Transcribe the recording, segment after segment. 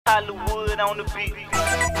Hollywood on the beat.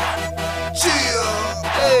 Chill.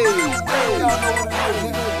 Hey, y'all know what it is,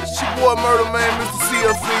 nigga. It's your boy Murda, man, Mr.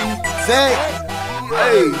 CFE. Zack.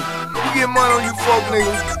 Hey, you get money on you folk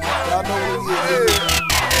niggas. Y'all know what it is.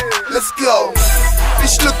 Let's go.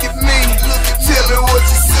 Bitch, look at me. Tell me what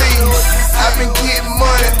you see. I've been getting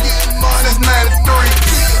money since 93.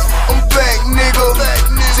 I'm back, nigga.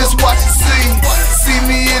 Just watch and see. See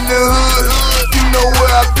me in the hood. You know where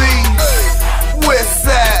I be. West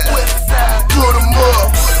side, put 'em up,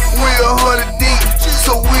 we 100 deep,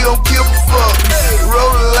 so we don't give a fuck.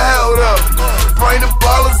 Roll it loud up, bring the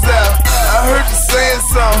ballers out. I heard you saying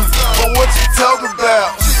something, but what you talking about?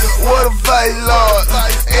 What a vice lord,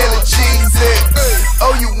 and the cheese at?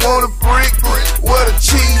 Oh, you want a brick? Where the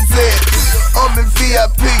cheese at? I'm in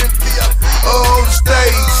VIP, on the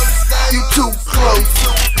stage, you too close,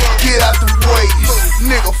 get out the way,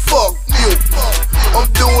 nigga, fuck you. I'm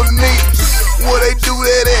doing me. Where they do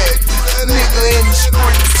that at? Nigga in the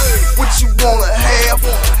streets. What you wanna have?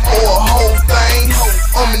 Or a whole thing?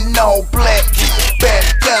 I'm in all black. Back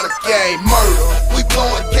down the game. Murda. We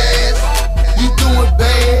blowin' cash. You doing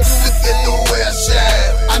bad. Look at the way I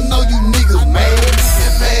shine. I know you niggas mad.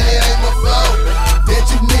 And man, it ain't my fault that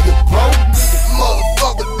you niggas broke.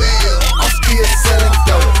 Motherfucker deal. I'm still selling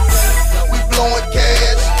dope. We blowin'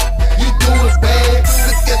 cash. You doing bad.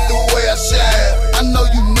 Look at the way I shine. I know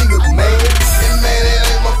you niggas mad.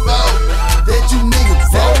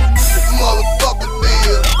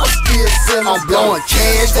 I'm blowing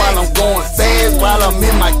cash while I'm going fast, while I'm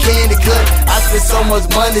in my candy cut. I spend so much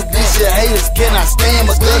money, this shit haters cannot stand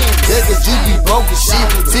my gut. That's cause you be broke and shit,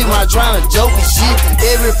 see my tryna joke and shit.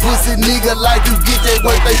 Every pussy nigga like you get that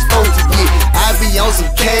what they supposed to get. I be on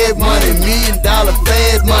some cash money, $1 million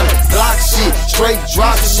fast money, block shit, straight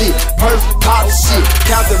drop shit, purse pop shit.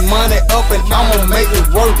 Count the money up and I'ma make it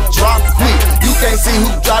work, drop quick. You can't see who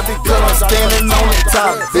dropped it cause I'm standing on the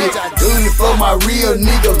top, bitch. I do it for my real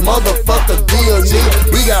niggas, motherfucker deal, nigga.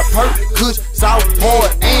 We got perk, kush,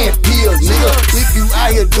 Southport, and pills, nigga. If you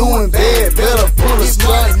out here doing bad, better put a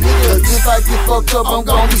stunt, nigga. Cause if I get fucked up, I'm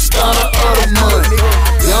gon' be stunner of the money.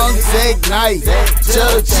 Young Zack Knight,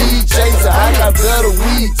 cheddar cheese chaser. I got better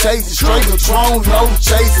weed tasting, straight Patron, no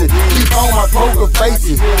chasing. Keep on my poker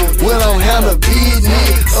faces when I'm handle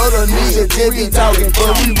business. Other niggas just be talking,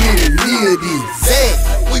 but we really live this. Zack,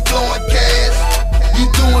 we blowing cash, you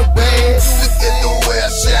doing bad. Look at the way I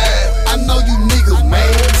shine. I know you niggas mad.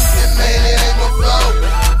 And man, it ain't my fault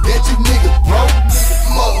that you niggas broke.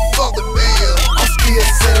 Motherfucker deal. I'm still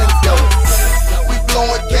selling dope. We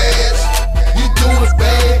blowing cash, you doing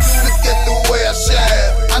bad. Look at the way I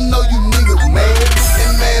shine. I know you niggas mad.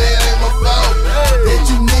 And man, it ain't my fault that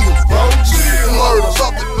you niggas broke.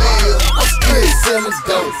 Motherfucker deal. I'm still selling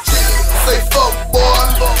dope. Say fuck boy,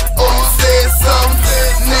 oh you said something.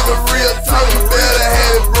 Nigga real talk, you better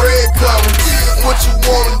have the bread coming. What you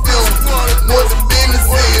wanna do? What the business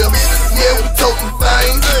is? Yeah, we toting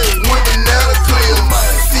things, whipping out a clear.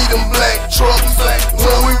 See them black trucks,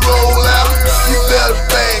 when we roll out, you better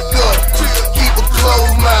back up. Keep a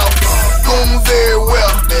closed mouth, goons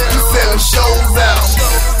everywhere, we selling shows out.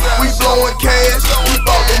 We blowing cash, we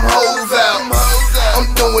bought them hoes out. I'm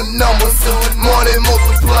doing numbers, money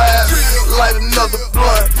multiplied, light another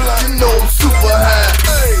blunt, you know I'm super high.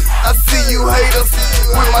 I see you haters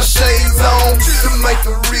with my shades on to make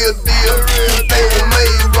the real deal. They were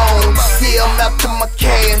made wrong. Yeah, I'm after my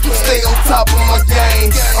can, stay on top of my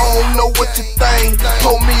game. I don't know what you think,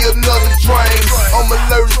 pour me another drink. I'm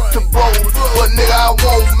allergic to both.